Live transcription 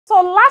So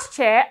last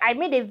year, I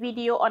made a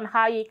video on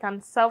how you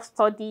can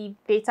self-study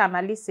data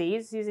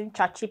analysis using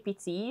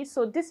ChatGPT.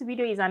 So this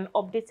video is an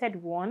updated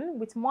one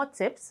with more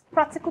tips,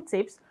 practical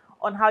tips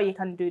on how you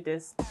can do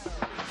this.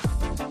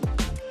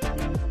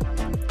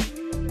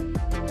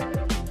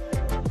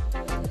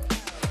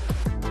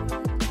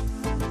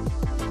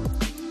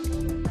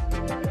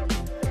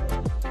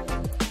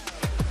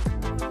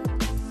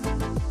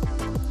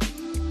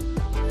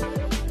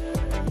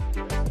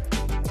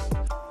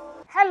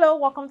 Hello,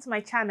 welcome to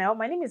my channel.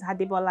 My name is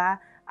Hadebola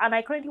and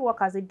I currently work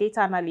as a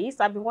data analyst.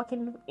 I've been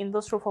working in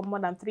this role for more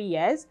than 3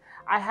 years.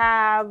 I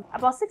have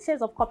about 6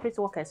 years of corporate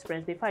work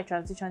experience before I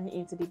transitioned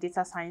into the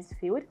data science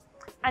field.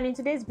 And in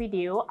today's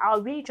video, I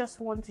really just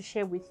want to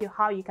share with you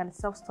how you can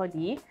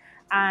self-study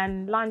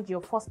and land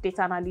your first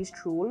data analyst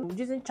role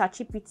using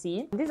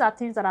ChatGPT. These are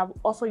things that I've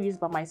also used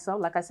by myself.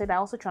 Like I said, I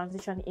also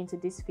transitioned into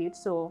this field.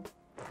 So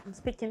I'm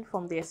speaking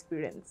from the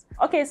experience.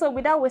 Okay, so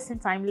without wasting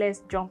time,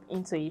 let's jump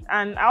into it.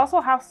 And I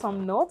also have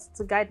some notes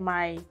to guide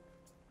my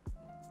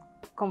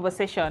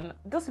conversation.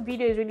 This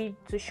video is really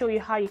to show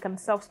you how you can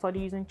self-study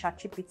using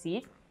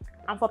ChatGPT.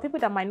 And for people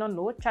that might not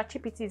know,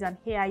 ChatGPT is an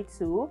AI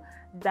tool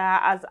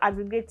that has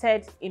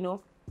aggregated,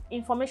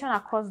 information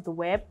across the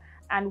web.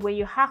 And when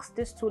you ask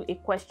this tool a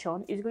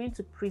question, it's going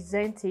to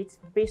present it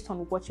based on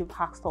what you've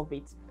asked of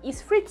it.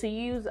 It's free to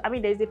use. I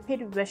mean, there's a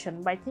paid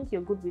version, but I think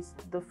you're good with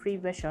the free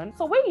version.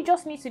 So what you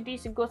just need to do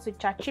is to go to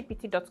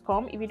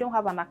chatgpt.com if you don't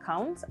have an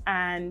account,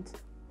 and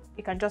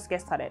you can just get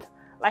started.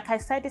 Like I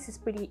said, this is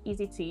pretty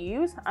easy to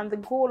use, and the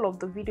goal of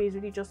the video is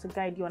really just to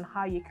guide you on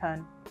how you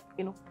can,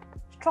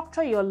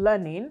 structure your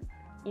learning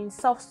in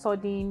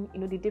self-studying,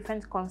 the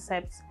different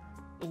concepts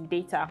in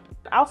data.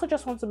 I also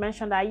just want to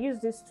mention that I use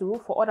this tool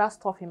for other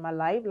stuff in my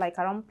life, like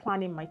around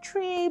planning my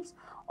trips,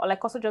 or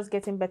like also just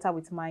getting better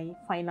with my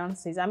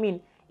finances. I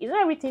mean, it's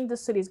not everything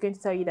this tool is going to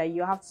tell you that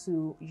you have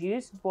to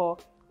use,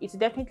 but it's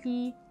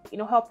definitely,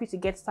 help you to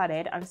get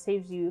started and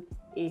saves you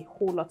a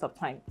whole lot of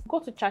time. Go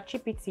to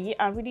ChatGPT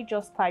and really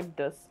just type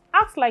this.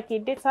 Act like a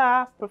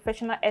data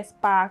professional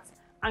expert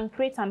and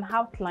create an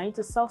outline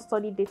to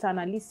self-study data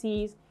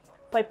analysis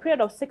for a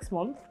period of 6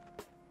 months.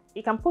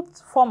 You can put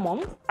 4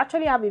 months.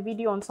 Actually, I have a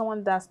video on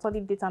someone that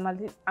studied data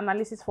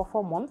analysis for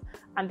 4 months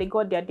and they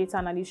got their data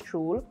analyst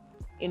role,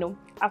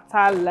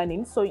 after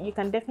learning. So you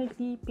can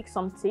definitely pick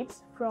some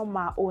tips from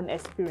my own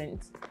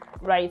experience,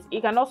 right?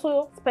 You can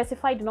also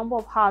specify the number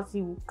of hours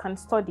you can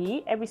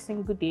study every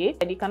single day.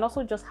 And you can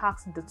also just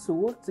ask the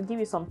tool to give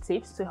you some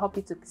tips to help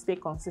you to stay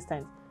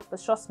consistent.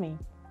 But trust me,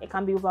 it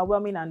can be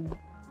overwhelming and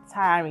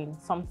tiring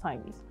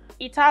sometimes.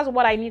 It has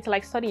what I need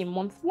to study in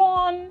month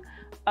 1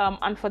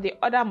 and for the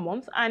other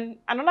months. And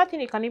another thing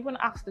you can even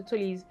ask the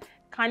tool is,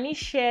 can you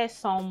share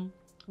some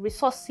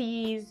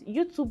resources,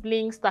 YouTube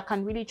links that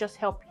can really just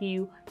help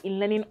you in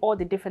learning all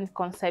the different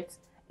concepts,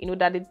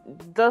 that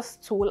this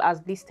tool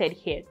has listed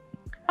here.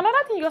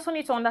 Another thing you also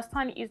need to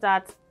understand is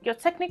that your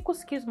technical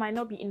skills might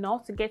not be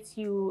enough to get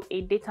you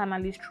a data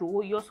analyst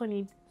role. You also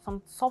need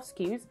some soft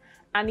skills,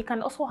 and you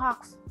can also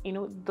ask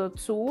the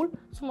tool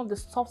some of the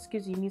soft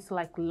skills you need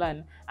to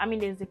learn. I mean,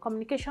 there's the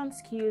communication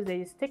skills,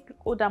 there's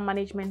stakeholder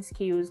management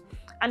skills,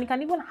 and you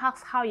can even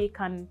ask how you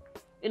can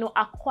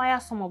acquire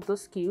some of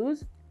those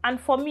skills. And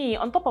for me,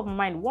 on top of my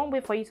mind, one way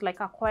for you to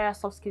acquire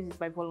soft skills is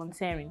by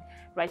volunteering,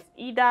 right?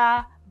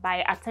 Either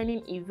by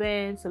attending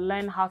events to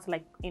learn how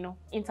to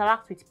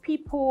interact with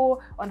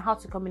people, on how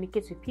to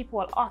communicate with people,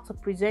 or how to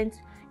present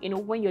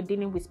when you're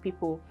dealing with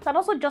people. You can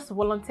also just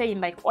volunteer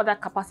in other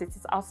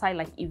capacities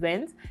outside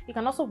events. You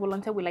can also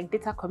volunteer with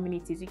data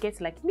communities. You get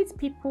to meet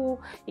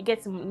people, you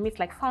get to meet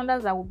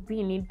founders that will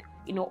be in need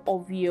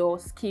of your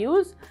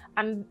skills.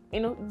 And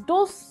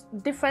those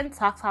different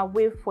tasks are a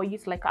way for you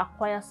to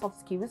acquire soft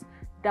skills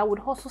that would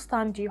also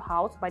stand you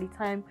out by the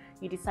time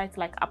you decide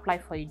to apply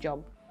for a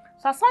job.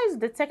 So aside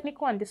the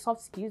technical and the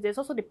soft skills, there's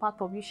also the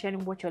part of you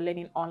sharing what you're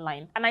learning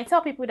online. And I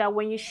tell people that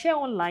when you share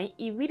online,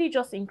 it really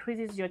just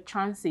increases your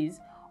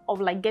chances of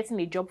getting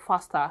a job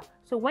faster.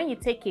 So when you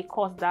take a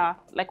course that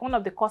one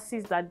of the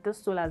courses that this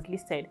tool has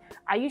listed,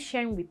 are you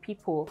sharing with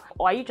people,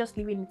 or are you just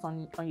leaving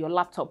it on your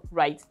laptop,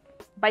 right?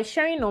 By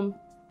sharing on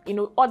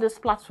all those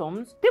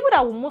platforms, people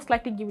that will most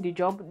likely give you the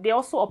job, they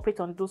also operate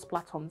on those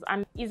platforms,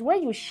 and it's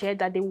when you share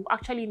that they will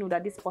actually know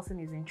that this person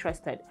is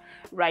interested,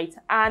 right?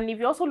 And if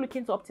you're also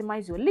looking to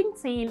optimize your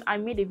LinkedIn, I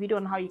made a video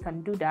on how you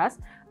can do that,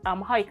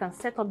 how you can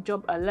set up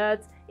job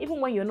alerts.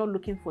 Even when you're not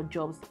looking for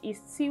jobs,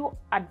 it's still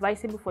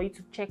advisable for you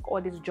to check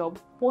all these job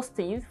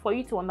postings for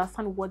you to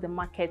understand what the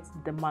market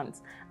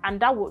demands,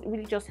 and that will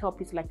really just help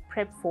you to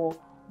prep for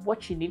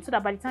what you need, so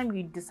that by the time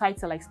you decide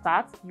to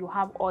start, you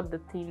have all the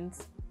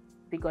things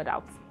figured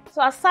out.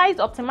 So aside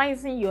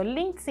optimizing your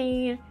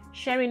LinkedIn,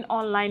 sharing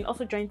online,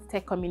 also join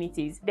tech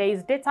communities. There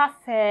is Data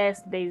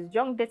First, there is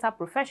Young Data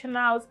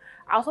Professionals.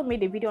 I also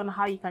made a video on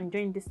how you can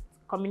join these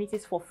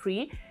communities for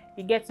free.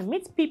 You get to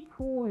meet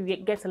people, you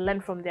get to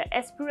learn from their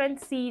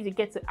experiences, you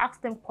get to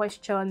ask them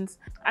questions.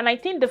 And I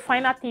think the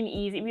final thing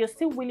is, if you're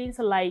still willing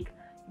to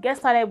get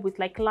started with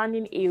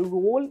landing a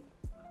role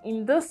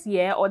in this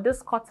year or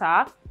this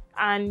quarter,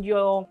 and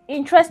you're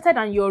interested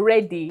and you're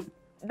ready,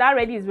 that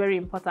ready is very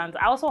important.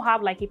 I also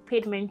have like a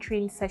paid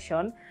mentoring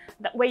session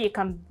where you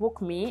can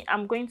book me.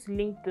 I'm going to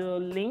link the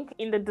link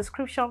in the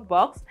description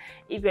box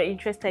if you're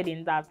interested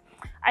in that.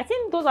 I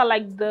think those are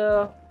like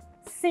the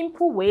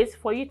simple ways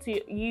for you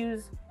to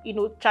use, you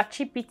know,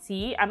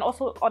 ChatGPT and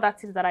also other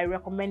tips that I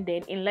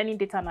recommended in learning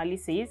data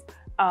analysis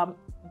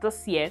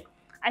this year.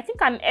 I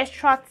think an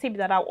extra tip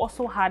that I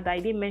also had that I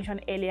didn't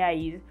mention earlier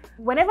is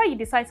whenever you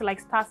decide to like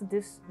start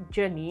this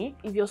journey,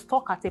 if you're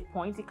stuck at a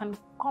point, you can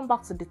come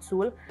back to the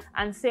tool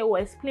and say, oh,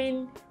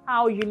 explain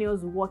how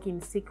unions work in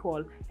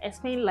SQL,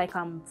 explain like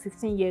I'm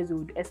 15 years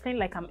old, explain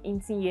like I'm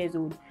 18 years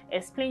old,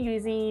 explain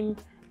using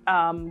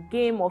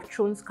Game of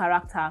Thrones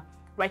character,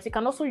 right? You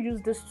can also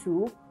use this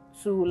tool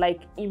to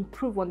like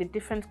improve on the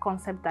different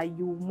concepts that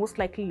you most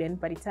likely learn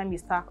by the time you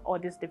start all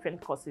these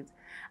different courses.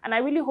 And I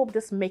really hope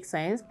this makes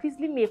sense. Please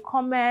leave me a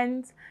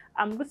comment.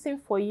 I'm rooting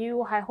for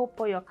you. I hope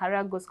all your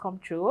career goals come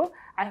true.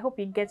 I hope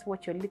you get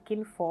what you're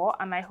looking for,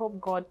 and I hope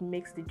God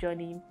makes the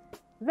journey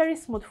very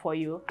smooth for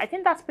you. I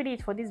think that's pretty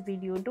it for this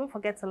video. Don't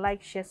forget to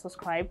like, share,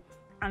 subscribe,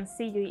 and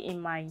see you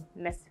in my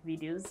next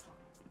videos.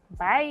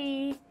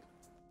 Bye.